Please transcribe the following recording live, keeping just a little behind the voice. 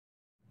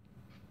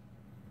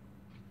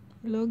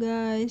Hello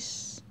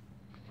guys,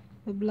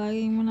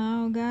 vlogging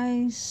muna ako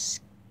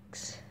guys.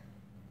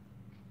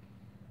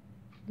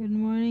 Good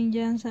morning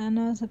dyan sa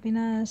sa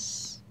Pinas.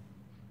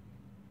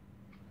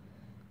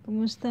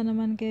 Kumusta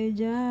naman kayo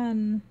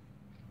dyan?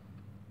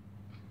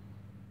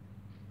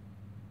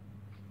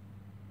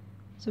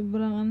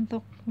 Sobrang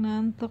antok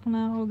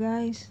na ako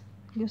guys.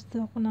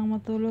 Gusto ko nang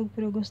matulog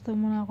pero gusto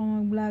muna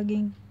akong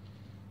mag-vlogging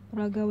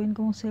para gawin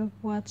kong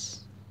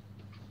self-watch.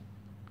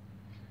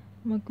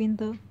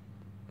 Magkwento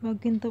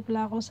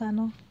pala ako sa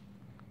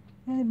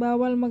Kasi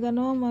bawal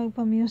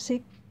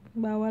magpa-music.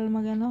 Bawal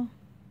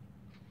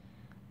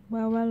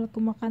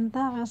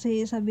kumakanta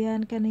kasi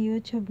sabihan ka ni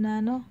YouTube na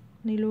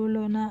ni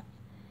Lolo na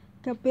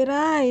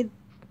copyright.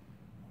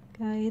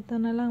 Kaya ito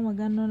na lang,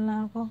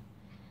 lang ako.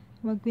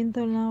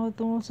 Magkwento lang ako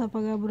tungkol sa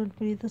pag-abroad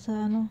ko dito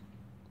sa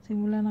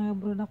simula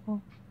nag-abroad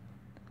ako.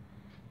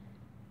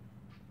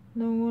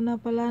 Noong una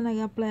pala,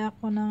 nag-apply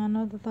ako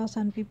ng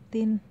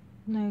 2015.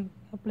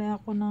 Nag-apply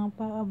ako ng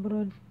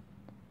pa-abroad.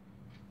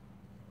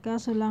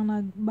 Kaso lang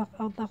nag-back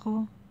out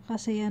ako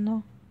kasi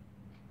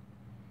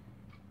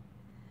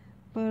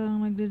parang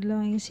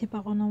nagdadalawang isip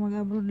ako na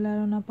mag-abroad,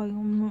 lalo na pag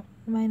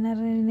may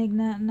narinig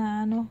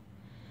na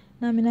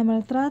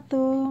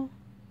minamaltrato.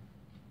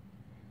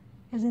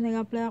 Kasi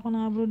nag-apply ako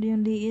ng abroad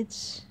yung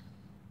DH.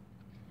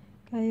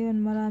 Kaya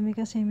yun, marami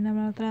kasi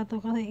minamaltrato.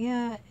 Kasi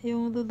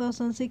yung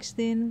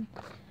 2016,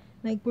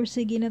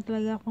 nagpursige na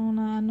talaga ako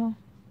na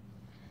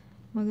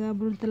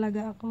mag-abroad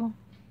talaga ako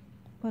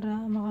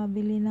para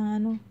makabili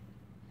ng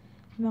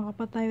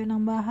makapatayo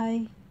ng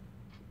bahay.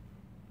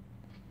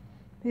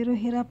 Pero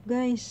hirap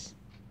guys.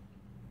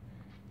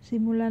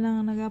 Simula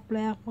nang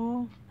nag-apply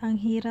ako, ang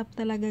hirap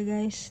talaga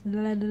guys.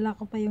 Dala-dala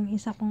ko pa yung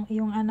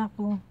yung anak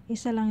ko.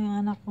 Isa lang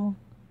yung anak ko.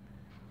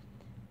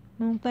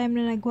 Nung time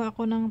na nagkuha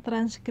ako ng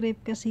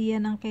transcript, kasi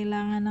yan ang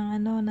kailangan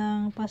ng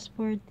ng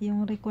passport,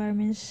 yung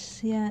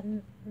requirements yan.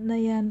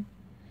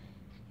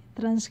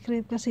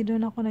 Transcript kasi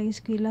doon ako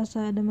nag-eskwela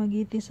sa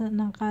Dumaguete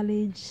ng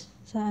college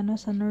sa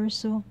sa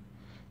Nurso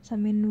sa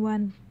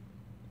Minwan.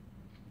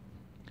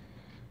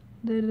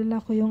 Dala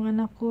ko yung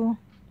anak ko.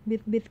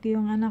 Bit ko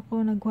yung anak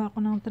ko, nagkuha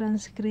ko ng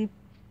transcript.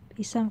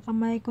 Isang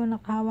kamay ko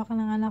nakahawak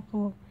ng anak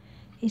ko.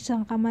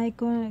 Isang kamay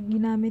ko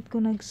ginamit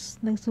ko,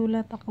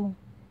 nagsulat ako.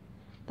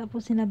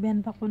 Tapos sinabihan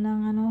pa ko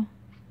ng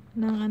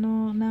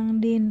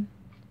din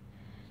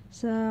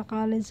sa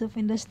College of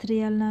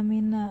Industrial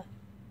namin na,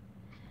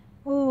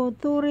 "Oh,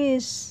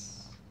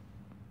 tourist.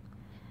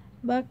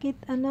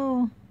 Bakit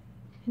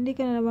hindi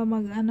ka na ba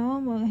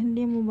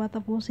hindi mo ba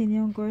tapusin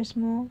yung course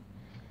mo?"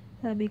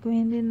 Sabi ko,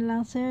 "Hindi na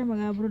lang sir,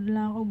 mag-abroad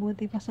lang ako,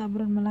 buti pa sa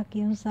abroad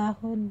malaki yung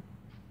sahod."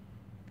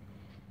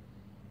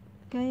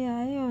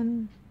 Kaya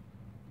ayun,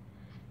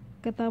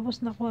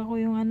 katapos nakuha ko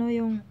yung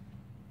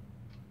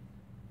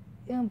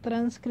yung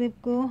transcript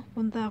ko,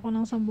 punta ako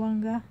ng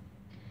Zamboanga.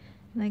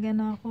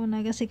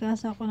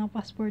 Nagasikaso ako ng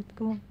passport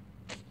ko.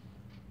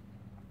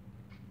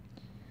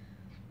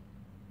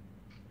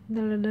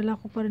 Dala-dala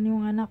ko pa rin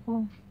yung anak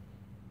ko.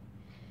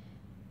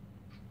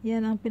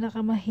 Yan ang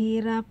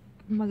pinakamahirap.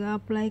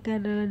 Mag-a-apply ka,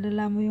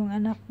 dala-dala mo yung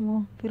anak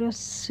mo. Pero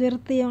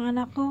swerte yung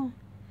anak ko.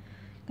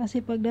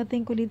 Kasi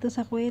pagdating ko dito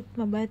sa Kuwait,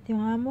 mabait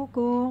yung amo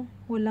ko.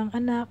 Walang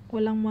anak,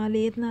 walang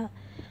maliit na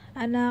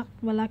anak.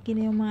 Malaki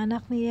na yung mga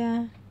anak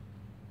niya.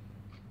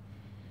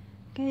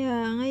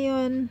 Kaya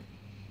ngayon,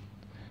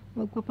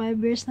 magpa 5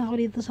 years na ako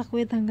dito sa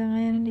Kuwait. Hanggang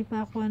ngayon hindi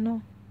pa ako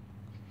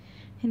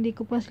hindi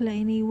ko pa sila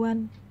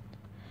iniwan.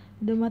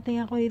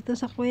 Dumating ako dito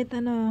sa Kuwait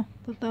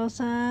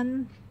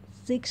 2016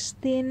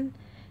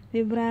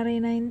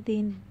 February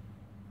 19.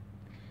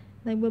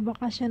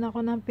 Nagbabakasyon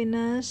ako ng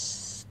Pinas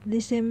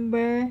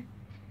December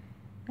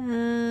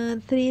 3,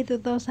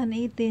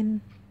 2018.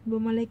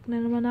 Bumalik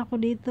na naman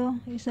ako dito.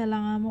 Isa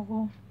lang amo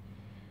ko.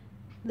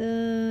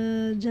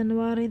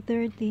 January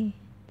 30,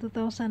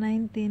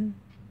 2019.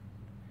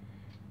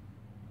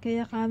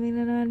 Kaya kami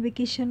na naman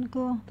vacation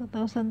ko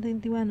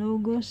 2021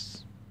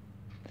 August.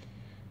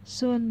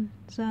 Soon,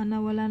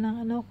 sana wala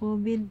ng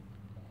COVID.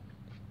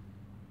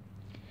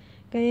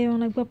 Kaya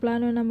yung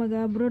nagpaplano na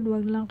mag-abroad,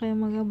 wag lang kayo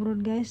mag-abroad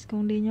guys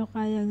kung di nyo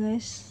kaya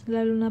guys.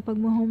 Lalo na pag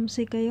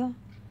ma-homesick kayo.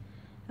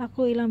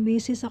 Ako ilang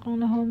beses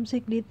akong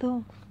na-homesick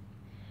dito.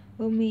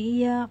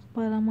 Umiiyak,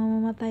 parang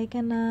mamamatay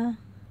ka na.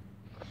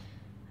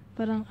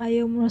 Parang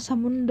ayaw mo sa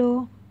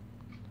mundo.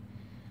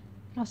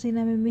 Kasi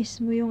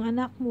namimiss mo yung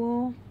anak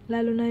mo.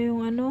 Lalo na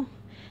yung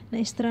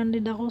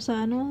na-stranded ako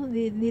sa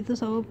dito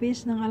sa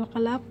office ng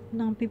Alcalap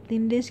ng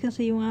 15 days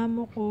kasi yung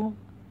amo ko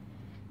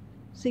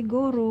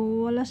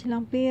siguro wala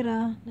silang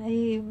pera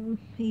ay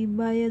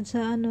ibayad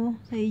sa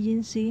sa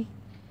agency.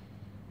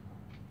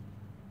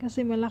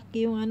 Kasi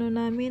malaki yung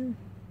namin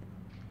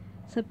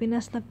sa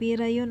Pinas na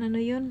pera yun,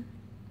 yun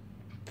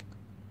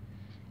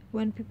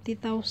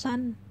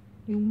 150,000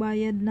 yung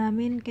bayad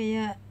namin,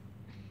 kaya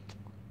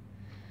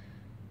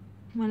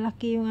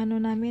malaki yung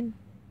namin.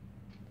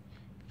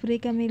 Free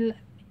kami,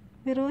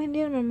 pero hindi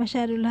naman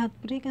masyado lahat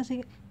free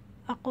kasi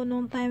ako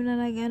nung time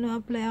na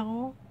apply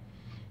ako,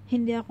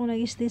 hindi ako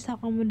nag-stay sa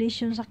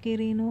accommodation sa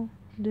Quirino.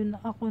 Doon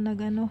ako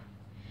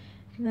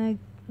nag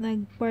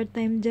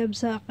part-time job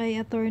sa kay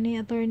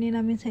attorney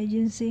namin sa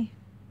agency.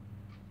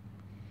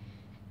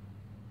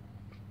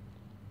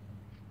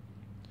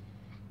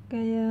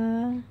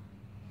 Kaya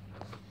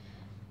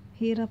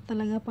hirap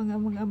talaga pag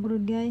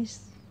mag-abroad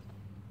guys,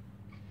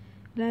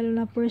 lalo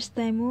na first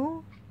time mo.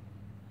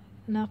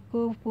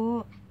 Nako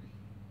po,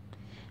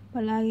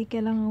 palagi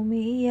ka lang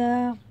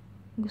umiiyak,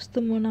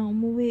 gusto mo nang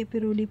umuwi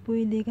pero di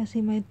pwede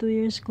kasi may 2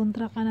 years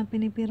contract ka na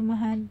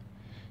pinipirmahan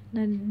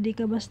na di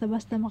ka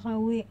basta-basta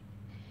makauwi.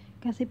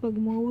 Kasi pag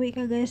umuwi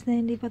ka guys na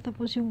hindi pa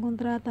tapos yung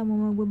kontrata mo,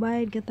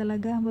 magbabayad ka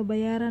talaga,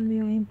 babayaran mo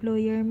yung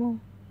employer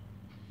mo.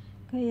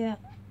 Kaya,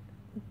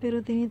 pero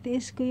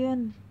tinitiis ko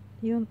yun.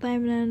 Yung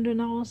time na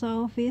nandun ako sa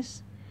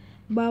office,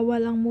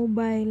 bawal ang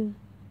mobile.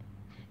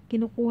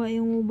 Kinukuha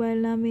yung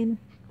mobile namin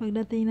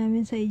pagdating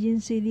namin sa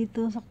agency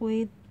dito sa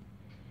Kuwait.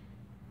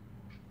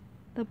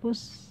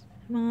 Tapos,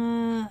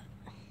 mga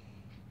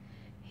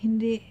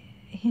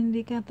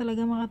hindi ka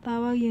talaga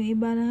makatawag. Yung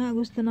iba na nga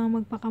gusto na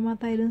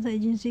magpakamatay doon sa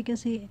agency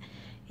kasi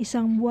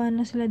 1 buwan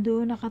na sila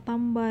doon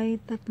nakatambay,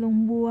 2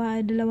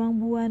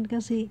 buwan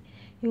kasi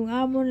yung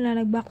amo na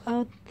nag-back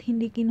out,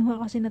 hindi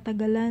kinuha kasi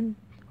natagalan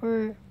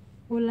or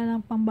wala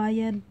nang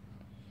pambayad.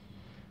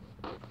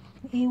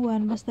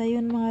 Iwan, basta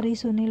yun mga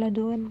reason nila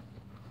doon.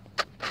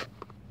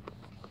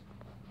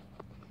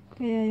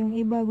 Kaya yung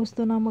iba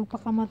gusto na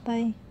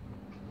magpakamatay.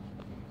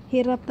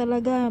 Hirap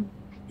talaga.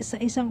 Sa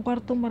isang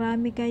kwarto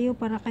marami kayo,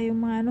 para kayong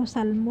mga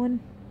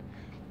salmon,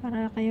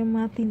 para kayong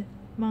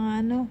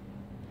mga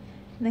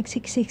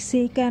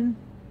nagsiksiksikan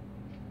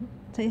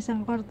sa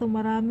isang kwarto,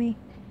 marami.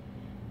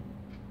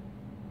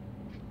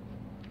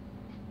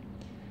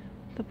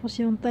 Tapos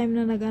yung time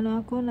na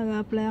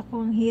nag-apply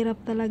ako, ang hirap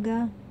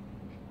talaga.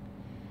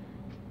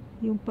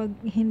 Yung pag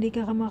hindi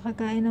ka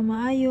makakain na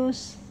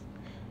maayos,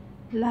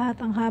 lahat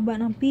ang haba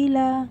ng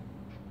pila,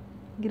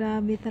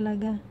 grabe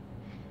talaga.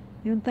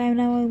 Yung time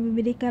na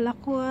mag-medical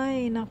ako,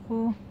 ay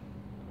nako,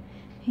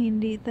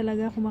 hindi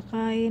talaga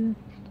kumakain.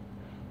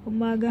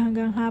 Umaga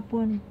hanggang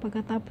hapon,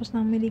 pagkatapos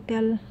ng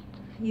medical,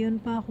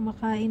 yun pa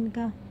kumakain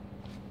ka.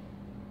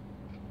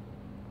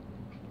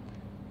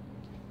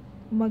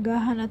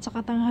 Umagahan at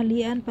saka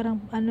tanghalian, parang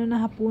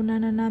na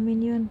hapunan na namin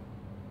yun.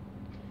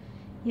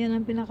 Yan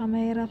ang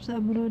pinakamahirap sa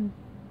abroad,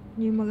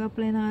 yung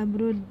mag-apply ng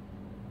abroad.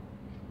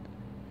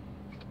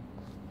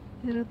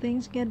 Pero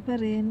thanks God pa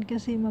rin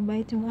kasi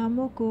mabait yung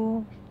amo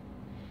ko.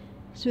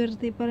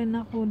 Swerte pa rin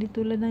ako, di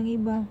tulad ng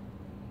iba.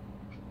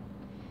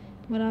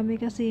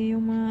 Marami kasi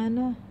yung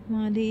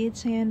mga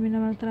DH ngayon,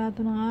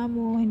 minamaltrato ng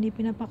amo, hindi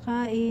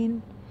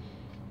pinapakain,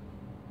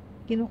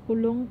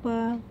 kinukulong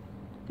pa.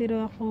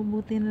 Pero ako,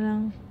 buti na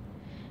lang,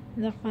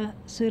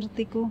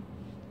 nakaswerte ko.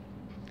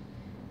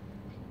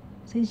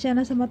 Sinsya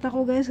na sa mata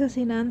ko guys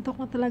kasi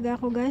naantok na talaga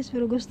ako guys,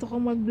 pero gusto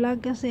ko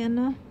mag-vlog kasi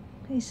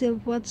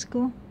i-self-watch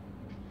ko.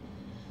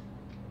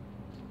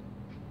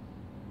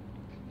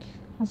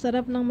 Ang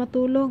sarap ng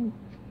matulog.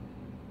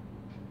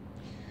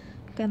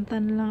 Kanta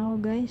na lang ako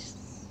guys.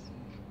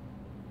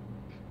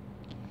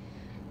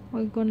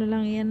 Huwag ko na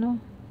lang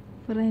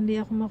para hindi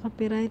ako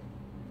makapiright.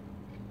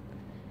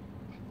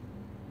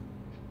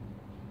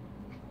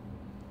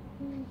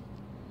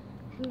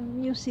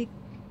 Music.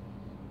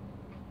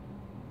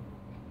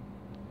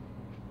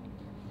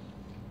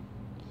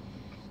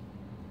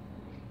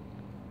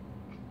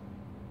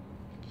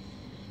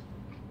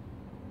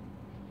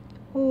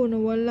 Oh,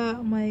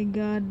 nawala. Oh my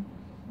God.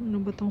 Ano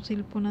ba tong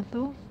cellphone na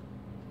to?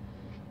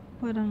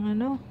 Parang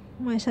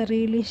may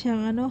sarili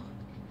siyang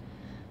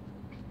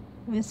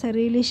may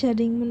sarili siya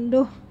ding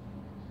mundo.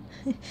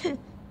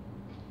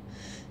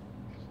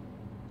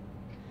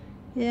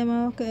 Kaya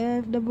mga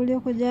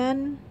ka-FW ko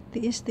dyan,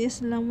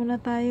 tiis-tiis lang muna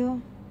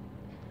tayo.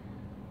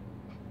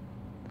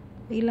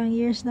 Ilang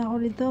years na ako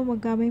dito,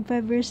 magkaming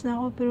 5 years na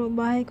ako, pero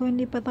bahay ko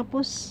hindi pa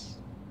tapos.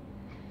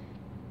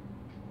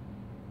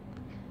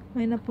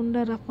 May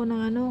napundar ako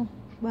ng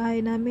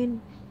bahay namin,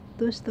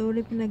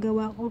 2-story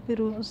pinagawa ko,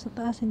 pero sa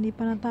taas hindi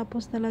pa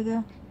natapos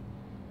talaga.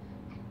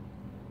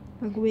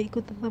 Pag uwi ko,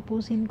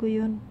 tatapusin ko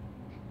yun.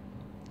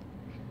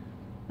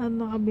 At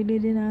nakabili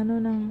din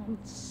ng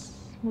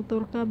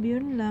motor cab,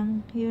 yun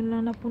lang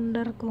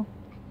napundar ko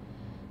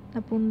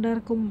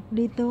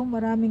dito.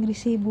 Maraming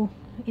resibo,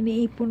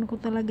 iniipon ko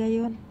talaga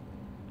yun.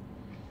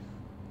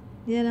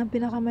 Yan ang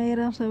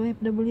pinakamahirap sa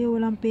OFW,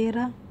 walang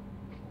pera.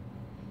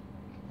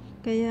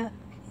 Kaya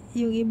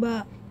yung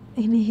iba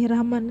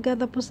hinihiraman ka,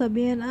 tapos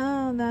sabihin,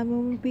 dami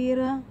mong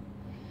pera.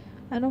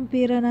 Anong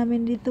pera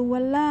namin dito?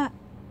 Wala,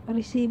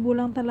 resibo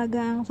lang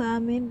talaga ang sa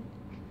amin,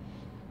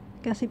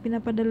 kasi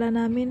pinapadala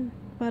namin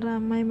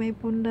para may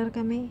maipundar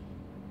kami.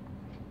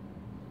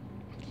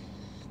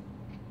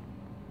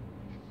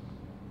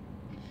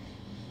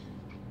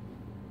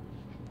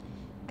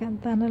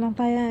 Kanta na lang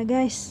tayo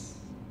guys,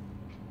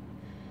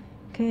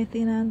 kahit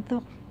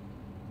inaantok.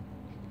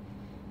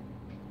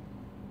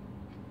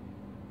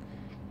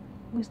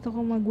 Gusto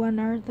ko mag 1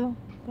 hour to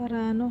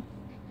para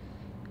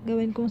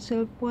gawin kong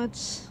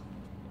self-watch.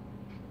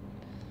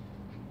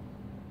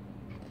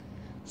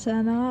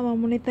 Sana nga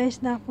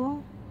ma-monetize na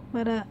ako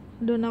para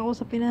doon ako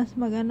sa Pinas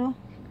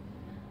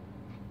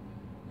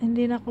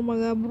hindi na ako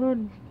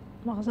mag-abroad.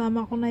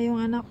 Makasama ko na yung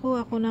anak ko.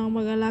 Ako na ang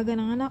mag-alaga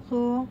ng anak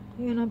ko.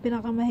 Yun ang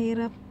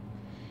pinakamahirap.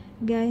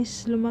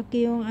 Guys,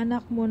 lumaki yung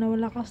anak mo na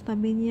wala ka sa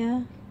tabi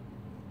niya.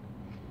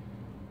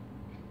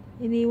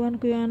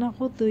 Iniwan ko yung anak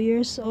ko, 2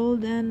 years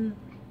old and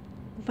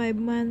 5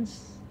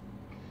 months.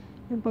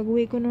 Yung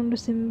pag-uwi ko noong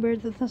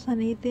December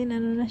 2018,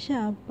 ano na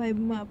siya,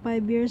 5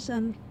 years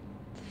and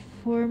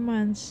 4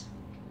 months.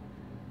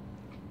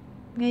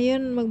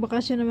 Ngayon,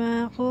 magbakasyon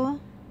naman ako.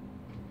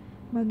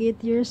 Mag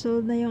 8 years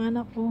old na yung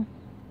anak ko.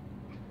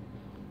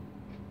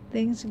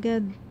 Thanks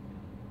God.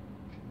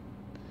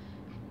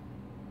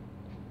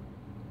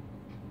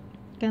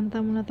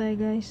 Kanta muna tayo,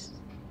 guys.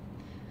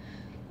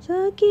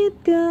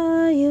 Sakit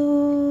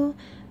kayo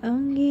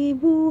ang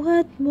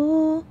gibuhat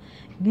mo,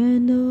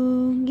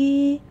 nganong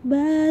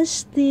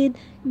gibastid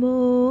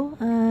mo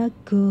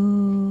ako.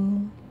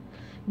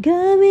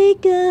 Gabi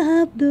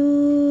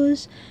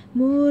kahapdos,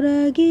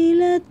 mura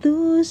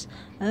gilatos,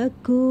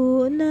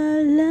 ako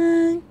na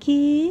lang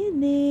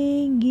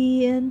kining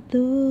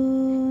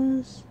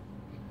giantos.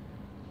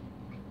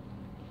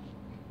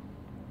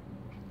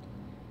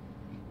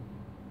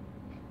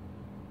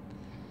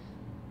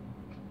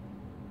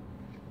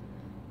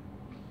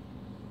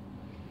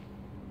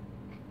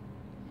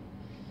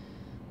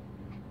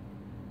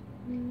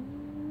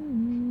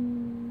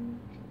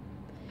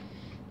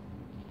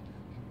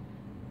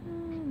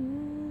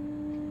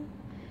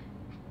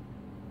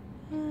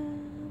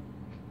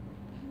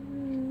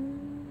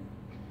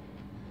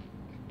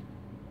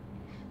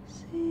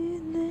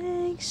 See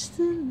next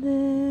to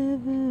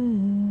never.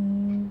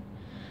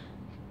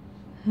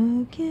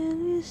 How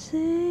can we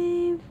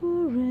say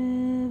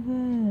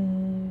forever?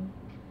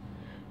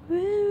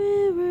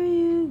 Wherever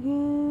you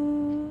go,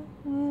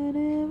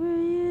 whatever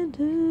you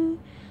do,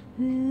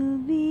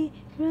 we'll be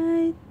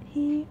right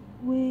here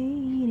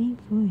waiting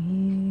for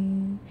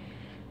you.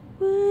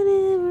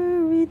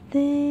 Whatever it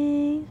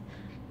takes,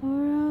 or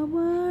how my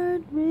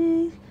heart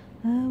breaks,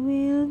 I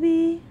will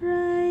be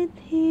right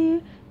here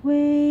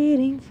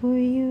waiting for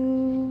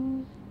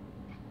you.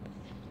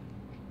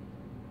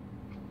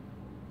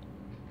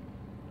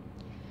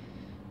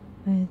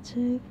 I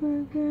take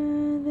for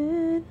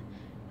granted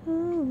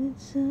all the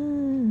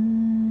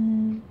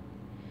time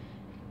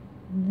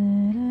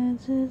that I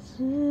just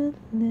would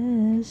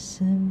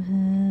less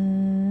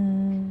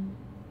somehow.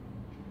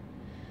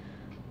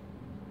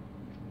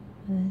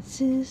 But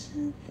just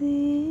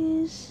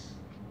this,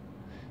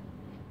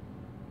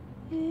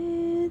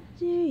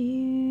 it's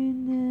you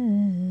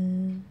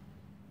now.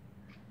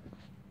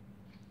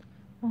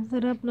 Ang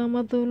sarap na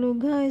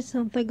matulog, guys.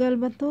 Ang tagal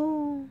ba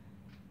to?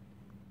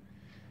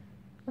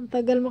 Ang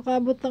tagal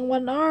makabot ng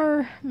 1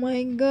 hour.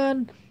 My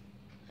God.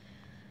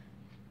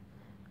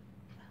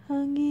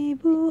 Ang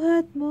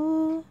gibuhat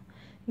mo,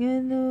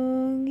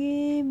 ganong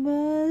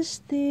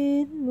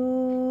gibastid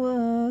mo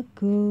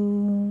ako.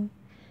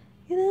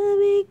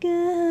 Grabe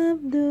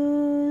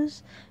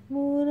kahapdos,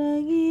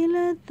 mura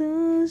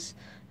gilatos,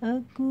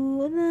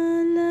 ako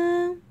na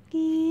lang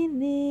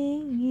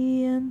kining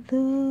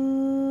giantos.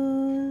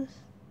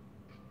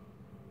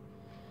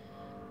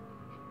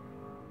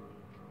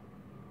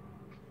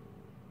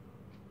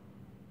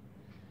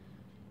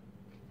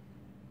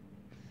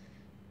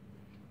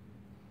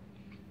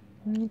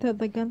 Ito,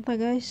 kanta,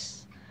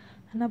 guys.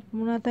 Hanap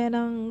muna tayo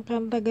ng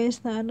kanta,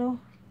 guys, na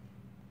ano.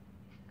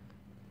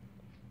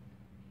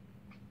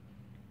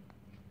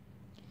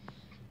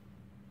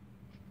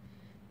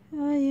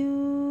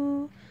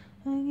 Ayo,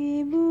 ang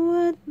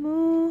ibuhat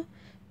mo,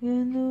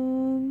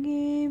 ganong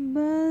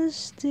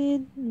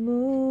gibastid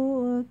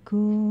mo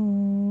ako.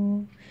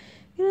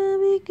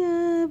 Grabe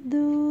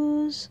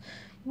kapdos,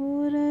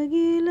 mura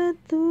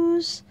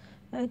gilatos,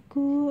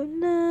 ako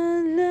na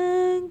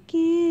lang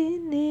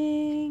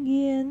kining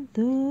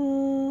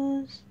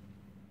giantos.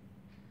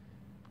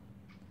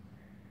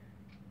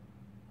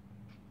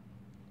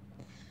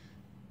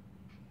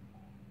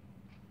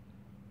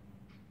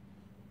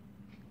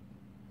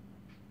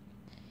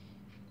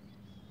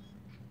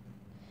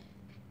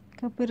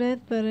 Copyright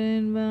pa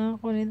rin ba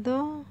ako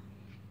nito?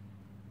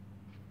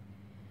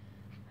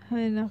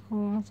 Ay naku,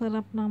 ang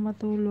sarap ng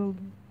matulog.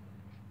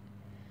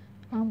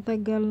 Ang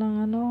tagal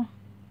ng ano.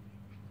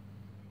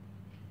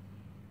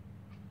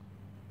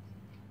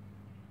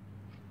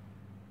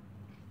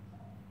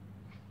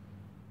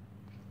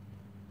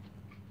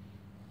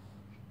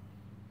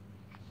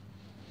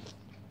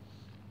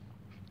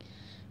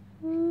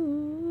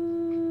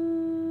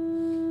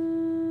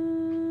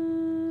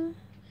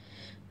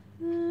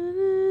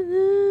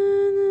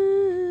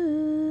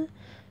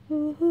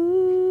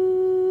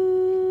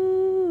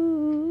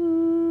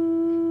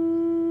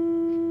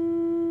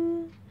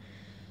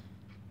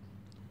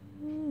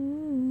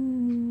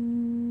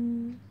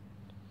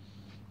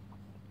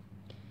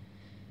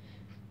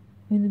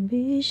 When the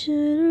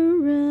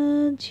vision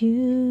around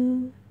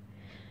you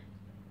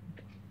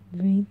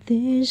bring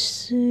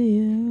tears to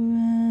your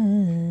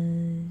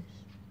eyes,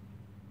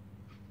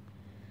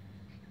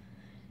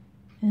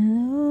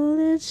 and all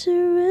that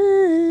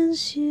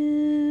surrounds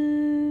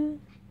you,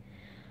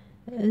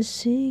 a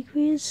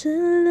secret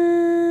lies.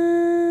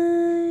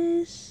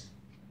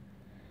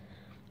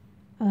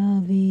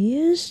 I'll be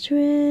your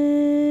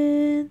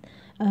strength,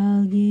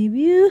 I'll give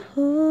you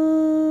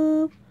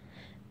hope.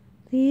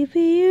 Keep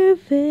your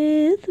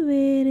faith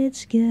when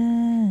it's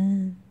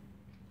gone.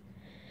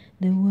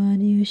 The one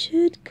you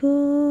should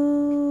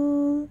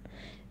call,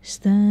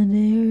 stand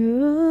there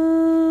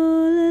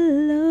all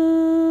alone.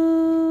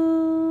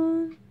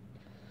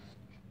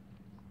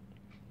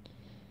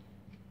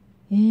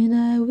 And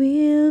I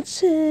will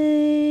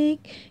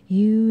take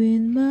you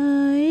in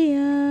my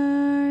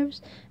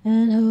arms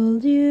and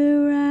hold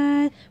you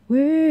right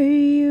where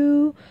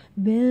you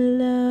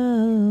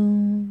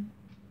belong.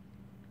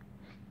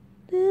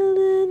 Till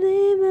the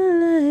day my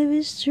life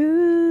is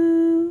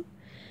true,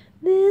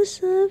 this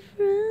I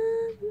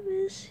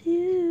promise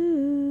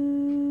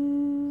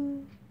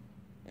you.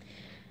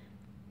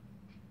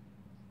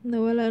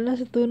 Nawala na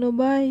sa tono,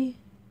 bay.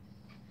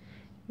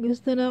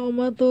 Gusto na ako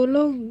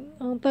matulog.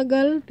 Ang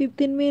tagal,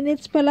 15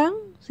 minutes pa lang.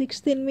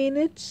 16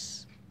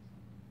 minutes.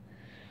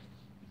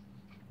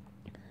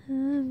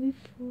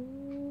 Before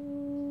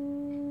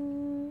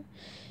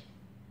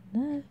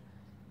na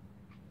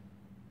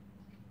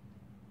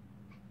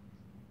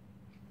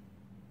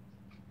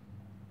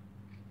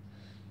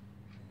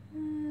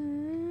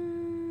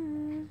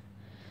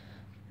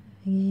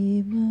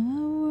give my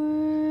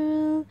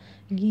world,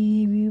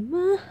 give you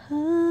my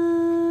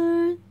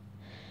heart.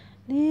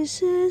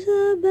 This is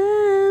a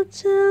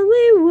battle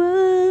we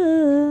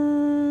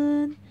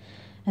won,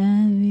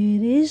 and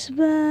with this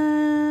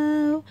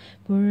vow,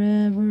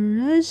 forever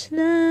has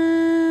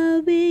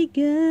now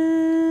begun.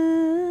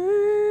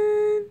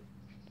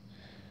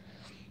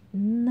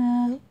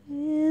 Now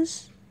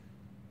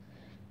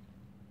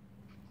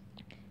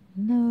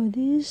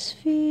this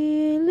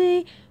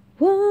feeling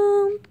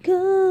won't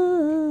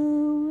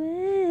go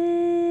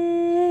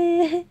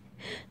away.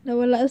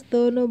 Nawala sa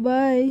tono,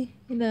 bay.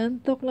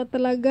 Inaantok na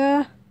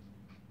talaga.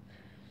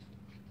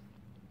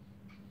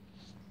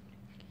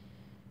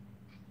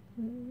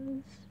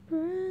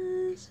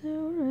 Forever.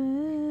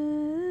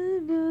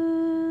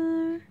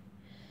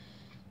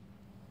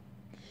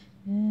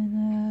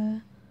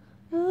 And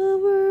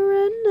over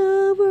and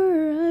over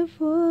I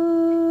fall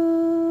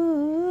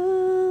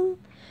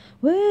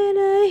when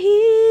I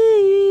hear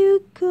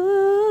you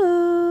call.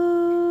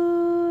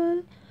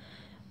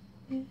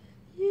 With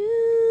you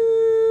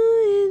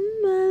in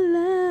my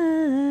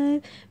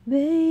life,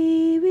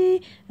 baby,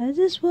 I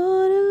just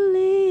wanna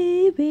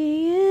leave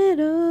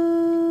it all.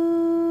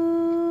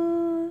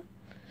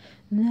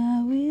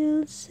 Now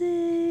we'll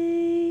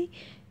say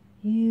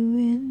you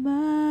in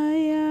my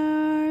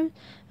arms,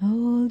 I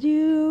hold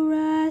you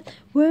right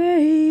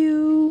where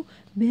you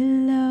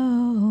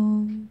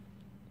belong.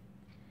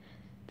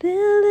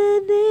 Till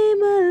the day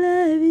my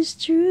life is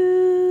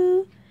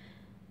true,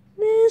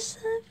 this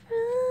I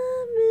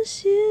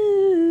promise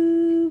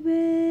you,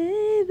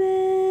 baby.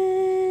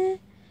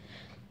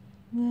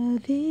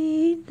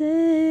 Loving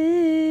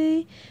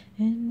day,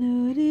 and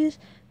know this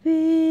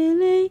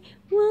feeling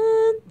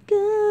won't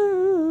go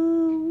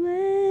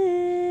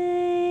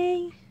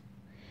away.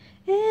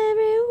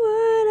 Every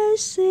word I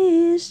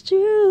say is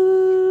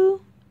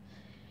true.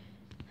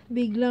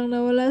 Biglang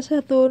nawala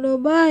sa tono,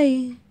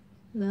 bay.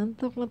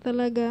 Nantok na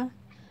talaga.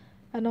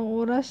 Anong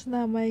oras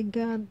na? My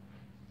God.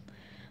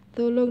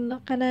 Tulog na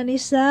ka na,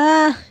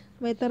 Nisa.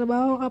 May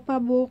trabaho ka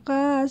pa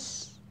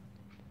bukas.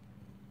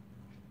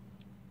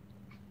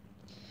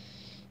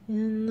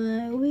 And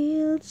I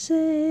will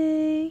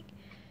take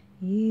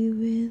you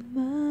in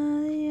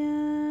my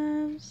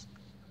arms.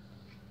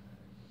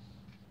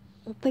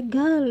 Ang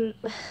tagal.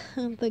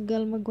 Ang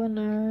tagal mag-1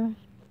 hour.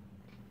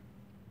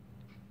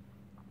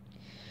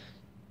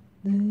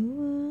 Don't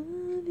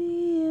wanna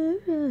be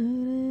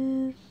around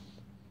it.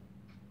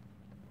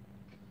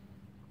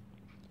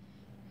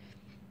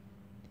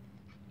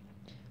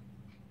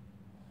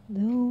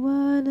 Don't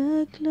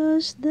wanna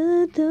close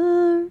the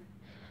door.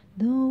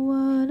 Don't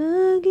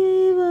wanna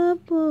give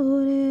up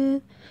on it.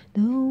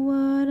 Don't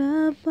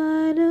wanna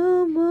fight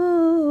no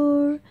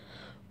more.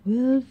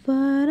 We'll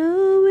find a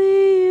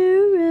way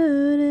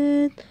around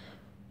it.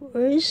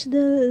 Where's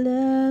the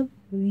love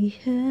we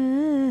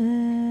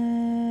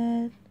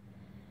had?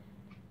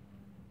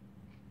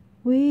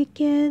 We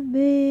can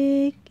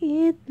make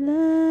it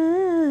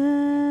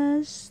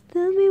last.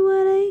 Tell me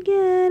what I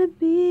gotta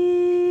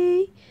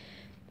be.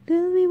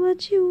 Tell me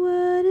what you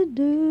wanna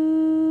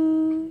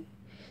do.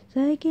 So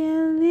I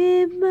can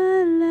live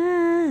my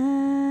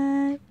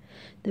life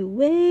the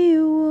way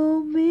you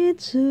want me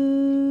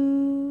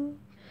to.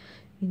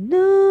 You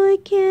know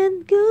I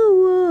can't go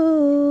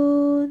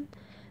on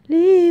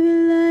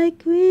living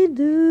like we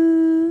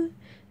do.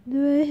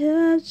 Do I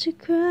have to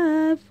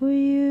cry for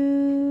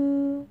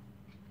you?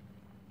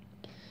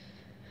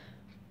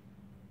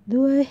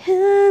 Do I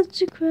have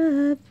to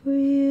cry for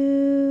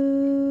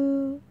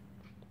you?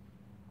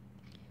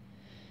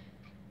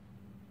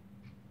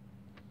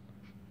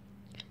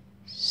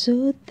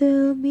 So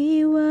tell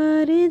me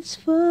what it's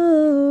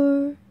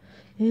for.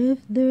 If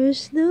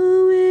there's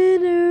no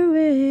winner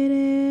in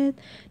it,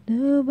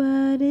 no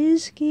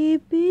always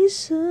keep me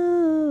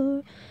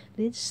sore.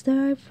 Let's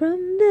start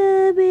from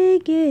the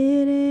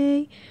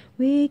beginning.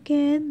 We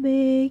can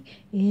make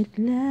it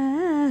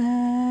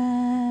last.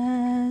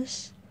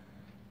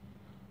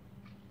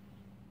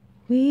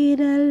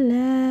 With a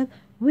laugh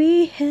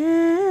we had.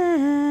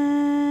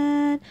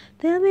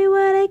 Tell me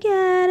what I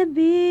gotta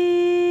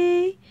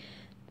be.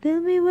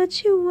 Tell me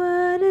what you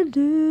wanna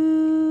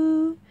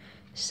do.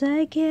 'Cause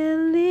I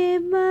can't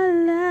live my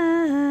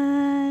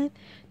life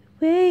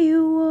the way you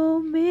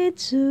want me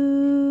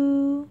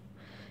to.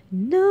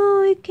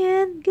 No, we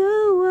can't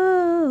go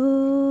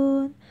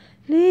on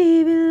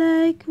living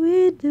like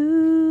we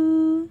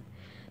do.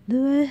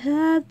 Do I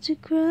have to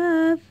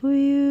cry for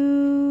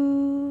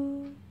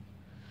you?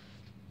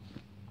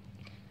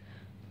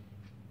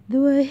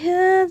 Do I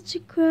have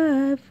to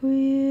cry for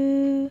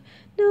you?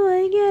 Do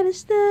I gotta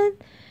stand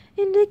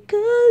in the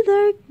cold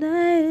dark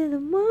night in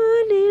the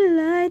morning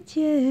light,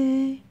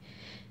 yeah?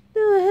 Do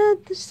I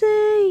have to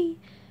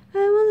say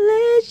I won't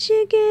let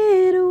you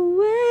get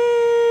away?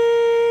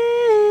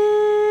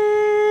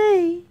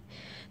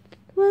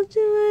 What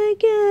do I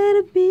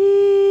gotta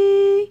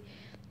be?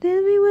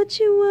 Tell me what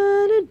you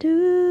wanna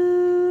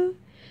do.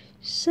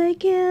 'Cause I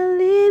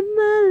can't live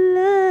my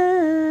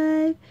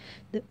life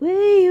the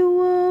way you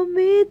want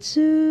me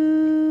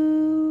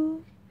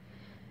to.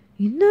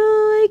 You know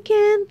I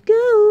can't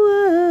go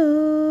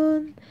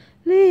on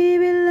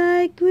living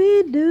like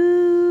we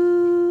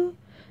do.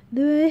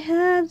 Do I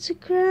have to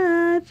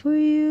cry for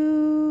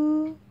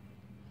you?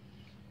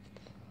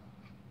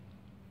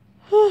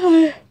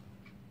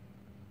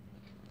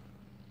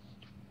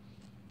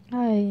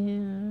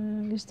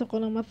 Gusto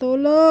ko nang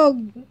matulog.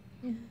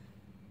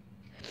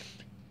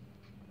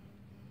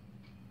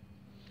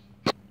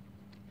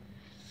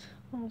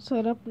 Ang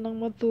sarap ng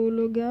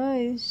matulog,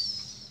 guys.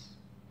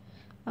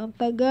 Ang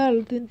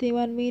tagal,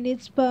 21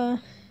 minutes pa.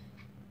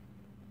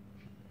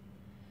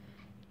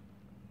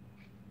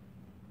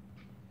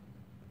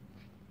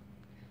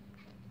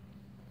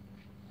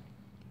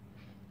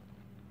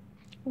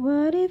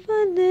 What if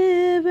I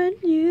never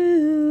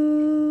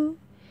knew?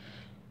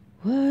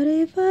 What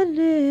if I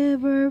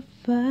never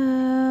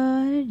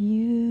found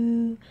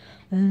you?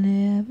 I'll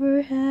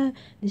never have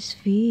this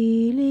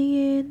feeling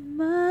in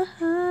my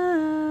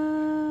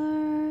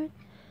heart.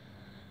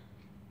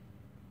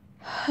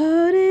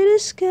 How did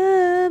this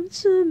come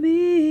to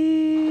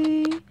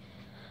me?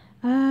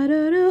 I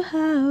don't know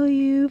how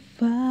you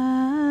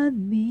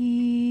found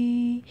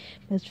me,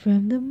 but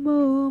from the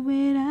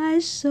moment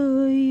I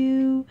saw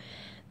you,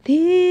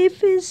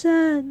 deep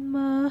inside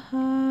my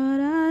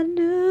heart I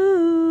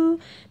knew,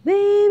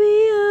 baby,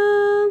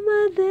 you're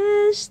my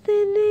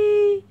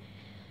destiny.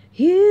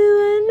 You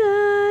and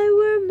I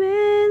were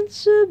meant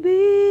to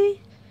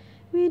be.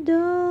 With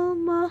all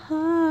my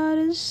heart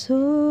and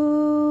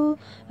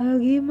soul, I'll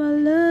give my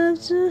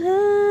love to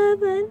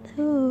heaven and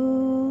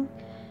hold.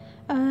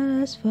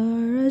 And as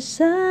far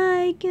as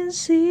I can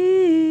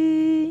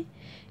see,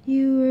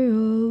 you were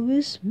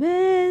always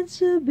meant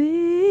to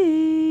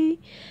be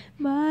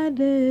my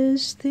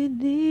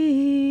destiny.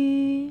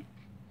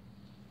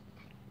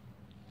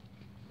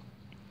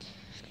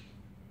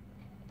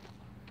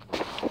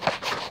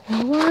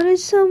 I wanted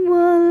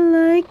someone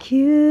like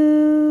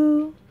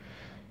you,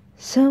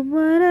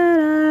 someone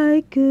that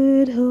I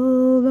could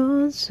hold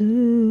on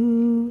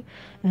to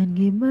and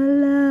give my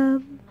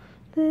love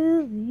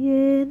till the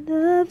end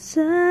of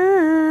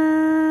time.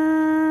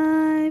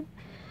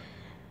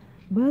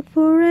 But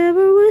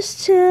forever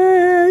was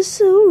just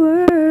a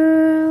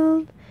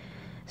world,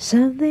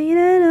 something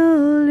that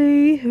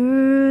only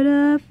heard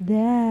of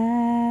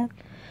that.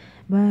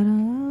 But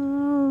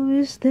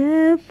always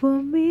there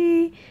for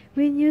me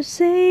when you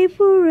say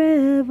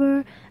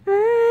forever.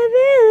 I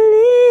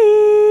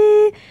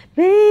believe,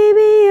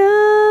 baby,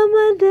 you're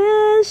my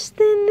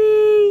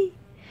destiny.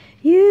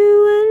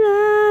 You and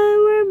I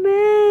were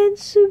meant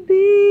to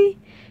be.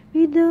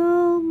 With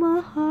all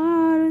my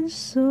heart and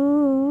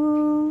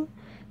soul,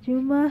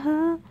 through my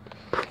heart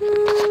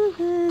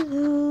and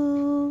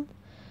all,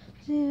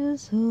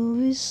 it's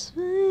always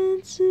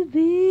meant to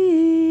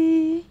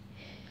be.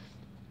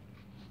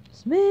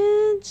 It's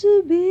meant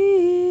to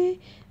be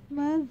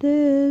my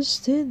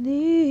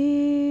destiny.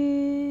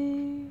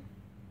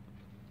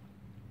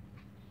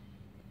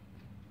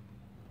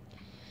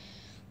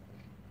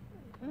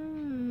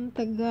 Ang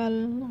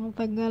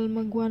tagal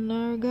mag 1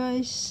 hour,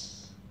 guys.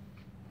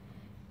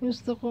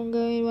 Gusto kong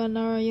gawin 1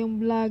 hour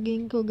yung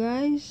vlogging ko,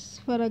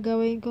 guys, para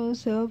gawin kong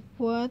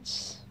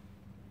self-watch.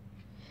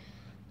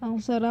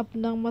 Ang sarap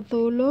ng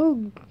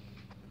matulog.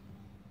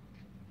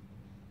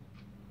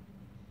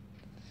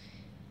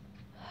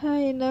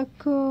 Hay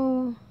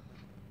nako,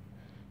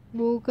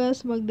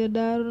 bukas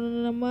magdadaro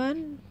na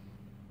naman.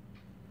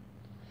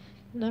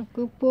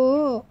 Naku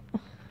po.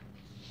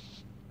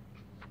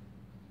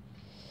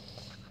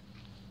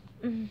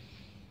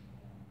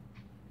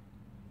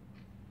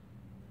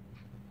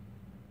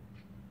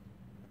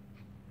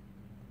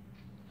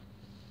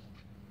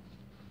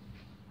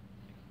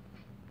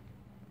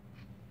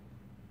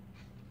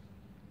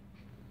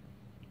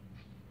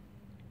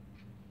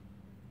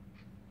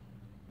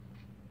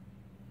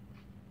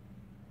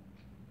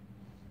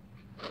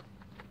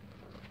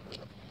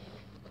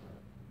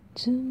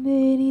 Too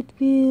many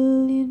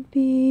billion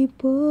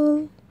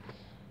people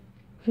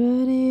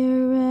running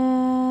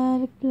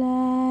around the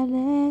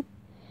planet.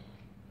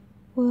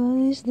 What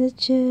is the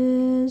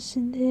chance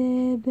in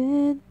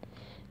heaven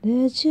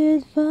that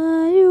you'd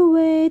find your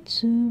way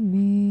to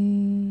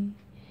me?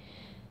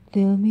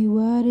 Tell me,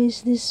 what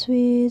is this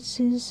sweet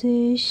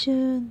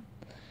sensation?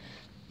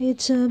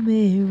 It's a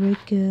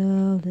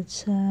miracle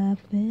that's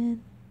happened.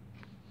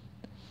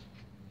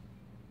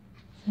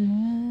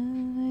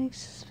 An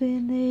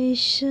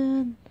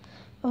explanation,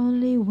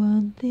 only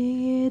one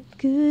thing it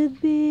could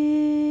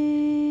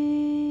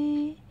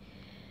be,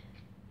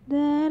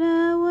 that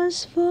I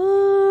was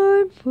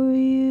born for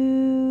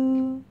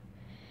you.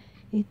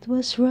 It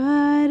was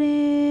right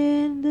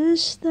in the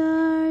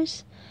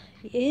stars.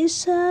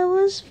 Yes, I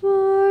was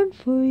born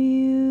for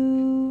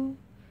you,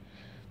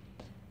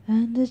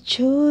 and the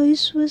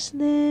choice was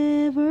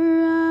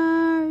never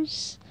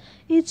ours.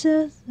 It's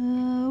the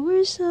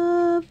hours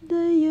of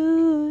the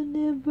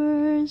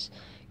universe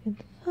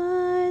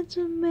conspired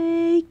to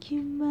make you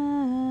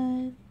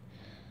mine,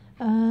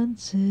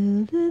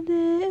 until the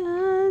day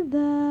I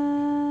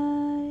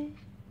die.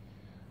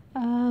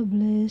 I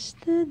bless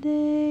the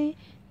day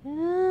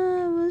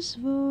I was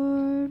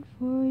born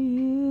for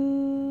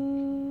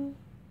you.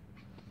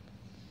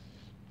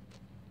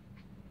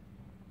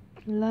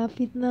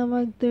 Lapit na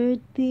mag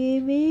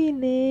 30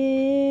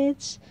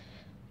 minutes.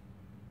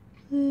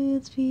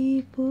 With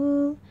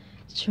people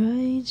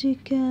trying to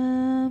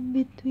come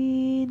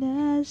between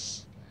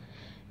us,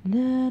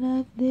 none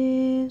of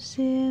them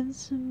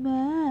seems to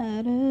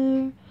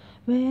matter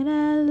when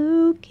I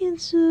look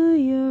into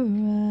your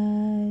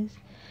eyes.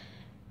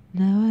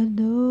 Now I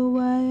know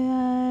why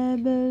I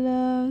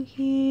belong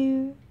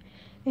here.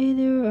 In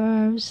your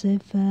arms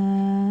I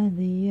found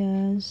the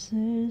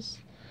answers.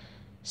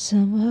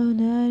 Somehow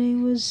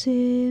nothing would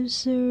seem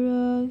so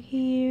wrong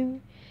here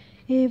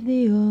if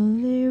they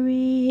only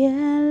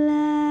realize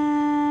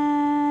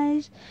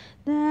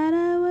that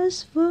I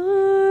was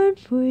born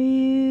for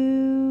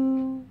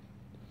you.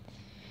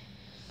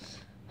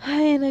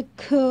 Ay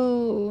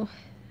nako,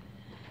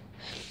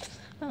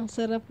 ang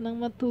sarap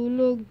ng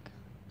matulog.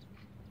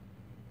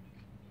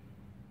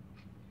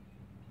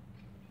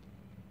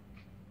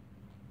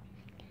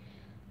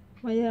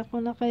 Maya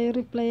ko na kayo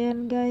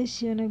replyan guys,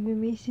 yung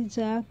nagme-message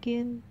sa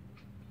akin.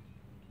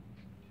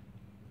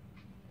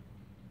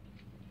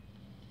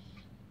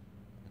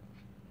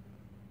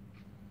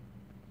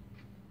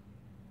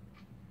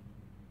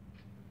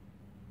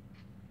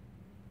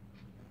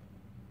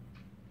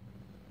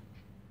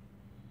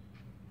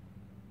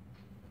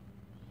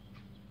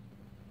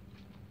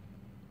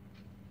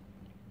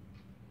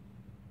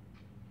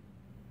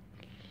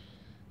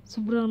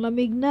 Sobrang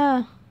lamig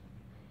na.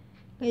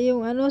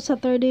 Ngayong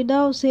Saturday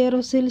daw, 0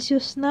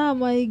 Celsius na.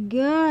 My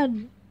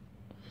God.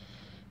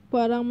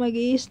 Parang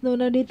mag-i-snow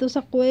na dito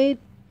sa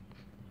Kuwait.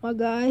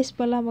 Mag-a-ice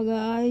pala,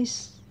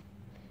 mag-a-ice.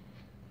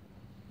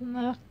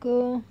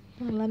 Nako,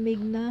 ang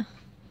lamig na.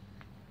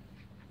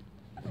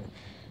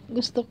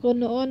 Gusto ko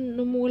noon,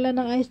 umulan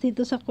ng ice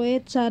dito sa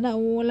Kuwait. Sana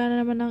umulan na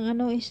naman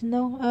ng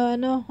snow.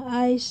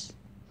 Ice.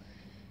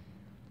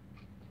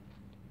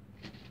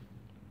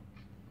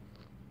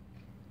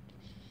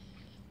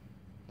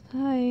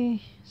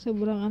 Ay,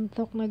 sobrang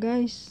antok na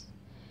guys.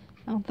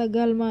 Ang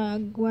tagal,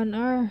 mag 1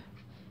 hour.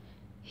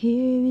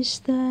 Here we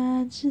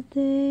stand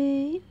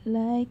today,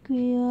 like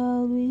we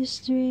always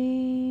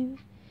dream,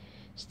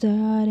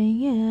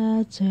 starting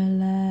out our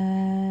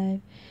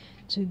life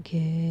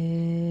together.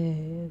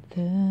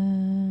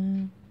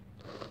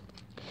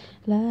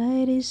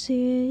 Light is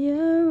in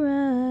your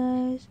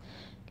eyes,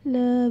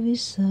 love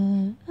is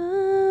on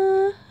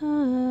our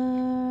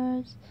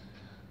hearts.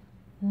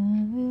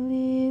 I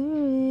believe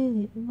we're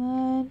really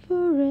mine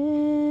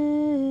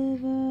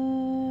forever.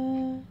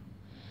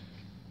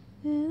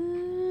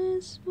 In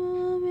this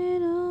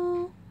moment,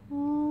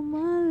 all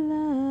my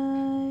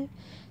life,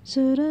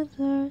 so that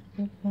the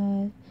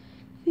fight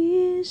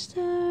we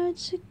start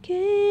to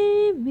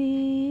carry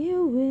me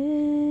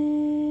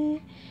away.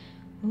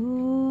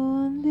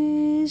 On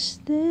this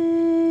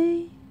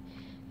day,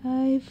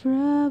 I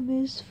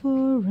promise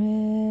forever.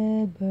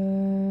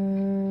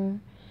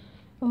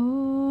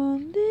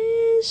 On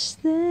this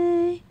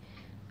day,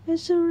 I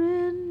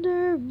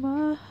surrender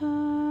my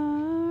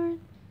heart.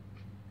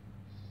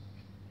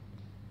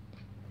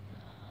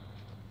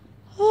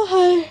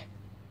 Ay,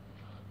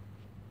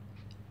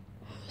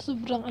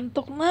 sobrang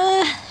antok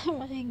na. Oh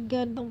my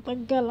God, ang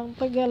tagal.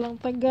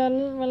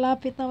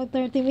 Malapit na mag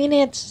 30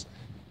 minutes.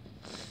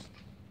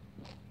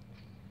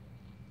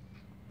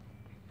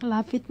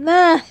 Malapit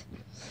na.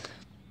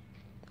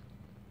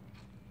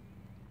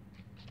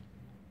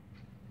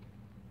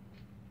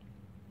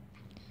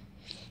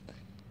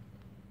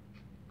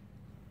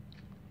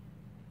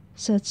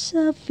 Such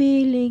a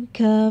feeling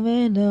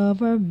coming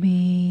over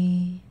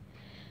me.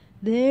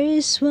 There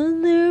is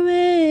wonder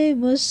in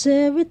most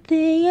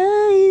everything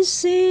I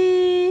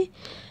see.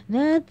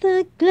 Not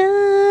the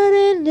cloud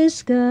in the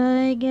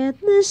sky, get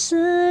the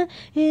sun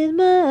in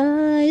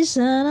my eyes,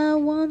 and I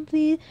want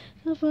it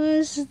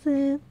Was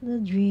that a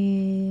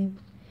dream?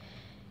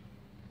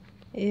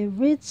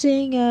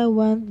 Everything I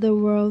want the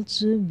world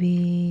to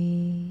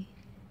be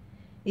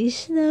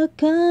is now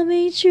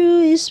coming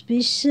true,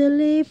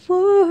 especially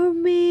for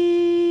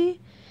me.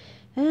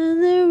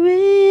 And the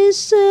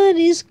reason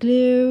is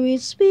clear,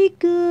 it's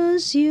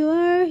because you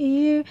are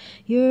here.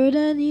 You're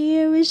the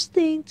nearest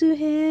thing to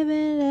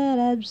heaven that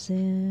I've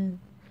seen.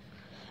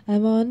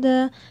 I'm on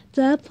the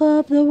top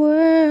of the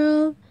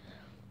world,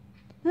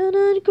 an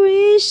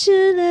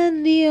uncreation,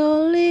 and the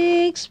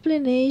only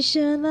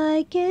explanation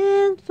I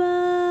can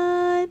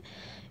find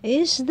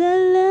is the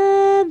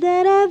love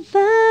that I've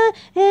found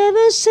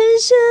ever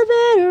since you've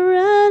been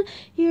around.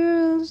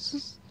 You're on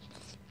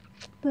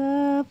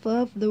top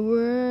of the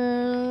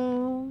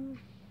world.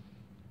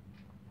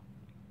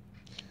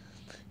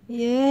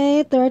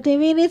 Yay! 30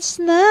 minutes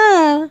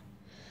na!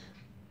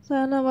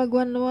 Sana mag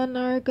 1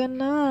 hour ka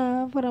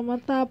na para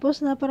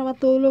matapos na, para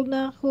matulog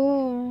na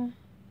ako.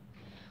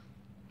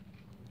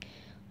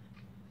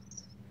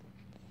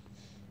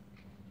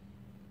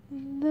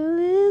 The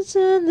leaves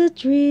on the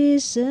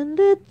trees and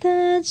the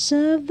touch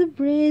of the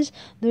breeze,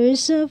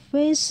 there's a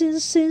facing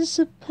sense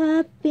of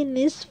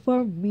happiness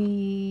for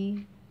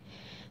me.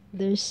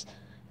 There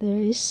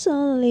is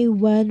only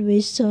one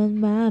wish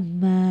on my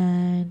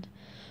mind.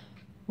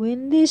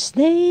 When this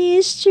day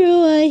is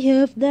through, I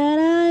hope that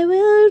I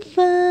will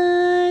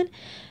find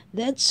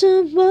that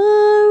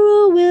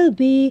tomorrow will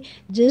be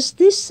just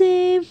the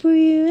same for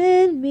you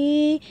and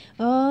me.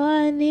 All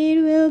I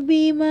need will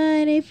be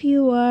mine if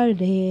you are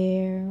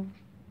there.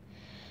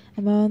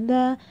 I'm on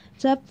the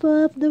top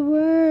of the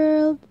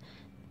world,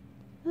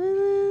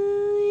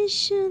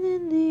 annihilation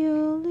and the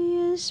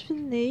only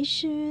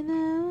explanation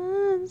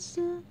I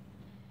answer.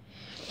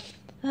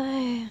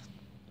 Ay,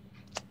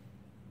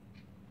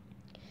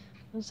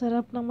 ang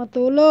sarap ng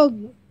matulog.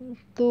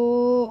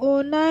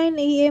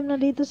 2:09 AM na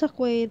dito sa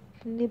Kuwait.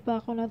 Hindi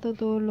pa ako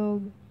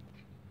natutulog.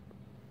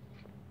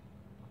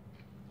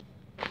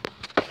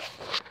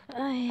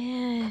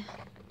 Ay.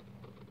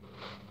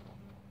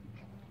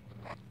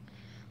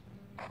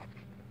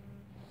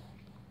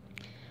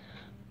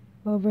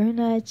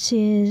 Overnight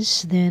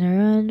scenes,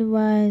 dinner and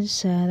wine,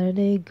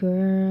 Saturday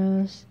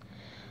girls.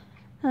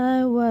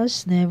 I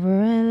was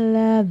never in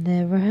love,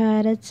 never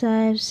had a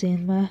time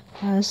in my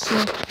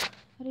hustle.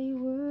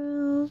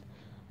 World,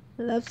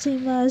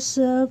 laughing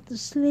myself to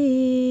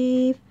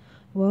sleep,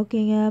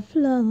 waking up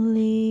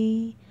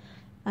lonely.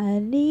 I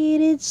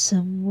needed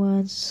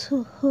someone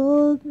to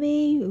hold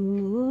me.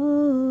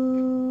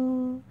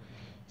 Ooh,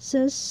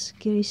 such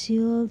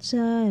crazy old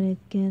time,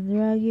 it can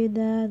drag you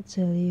down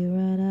till you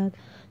run out of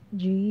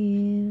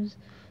dreams.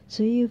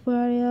 So you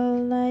party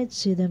all night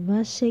to the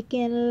music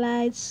and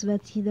lights,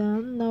 but you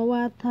don't know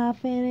what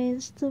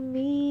happens to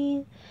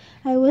me.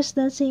 I was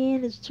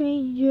dancing with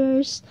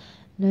strangers,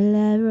 no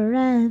love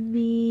around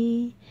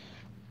me,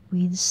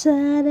 when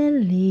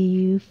suddenly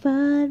you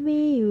found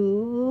me.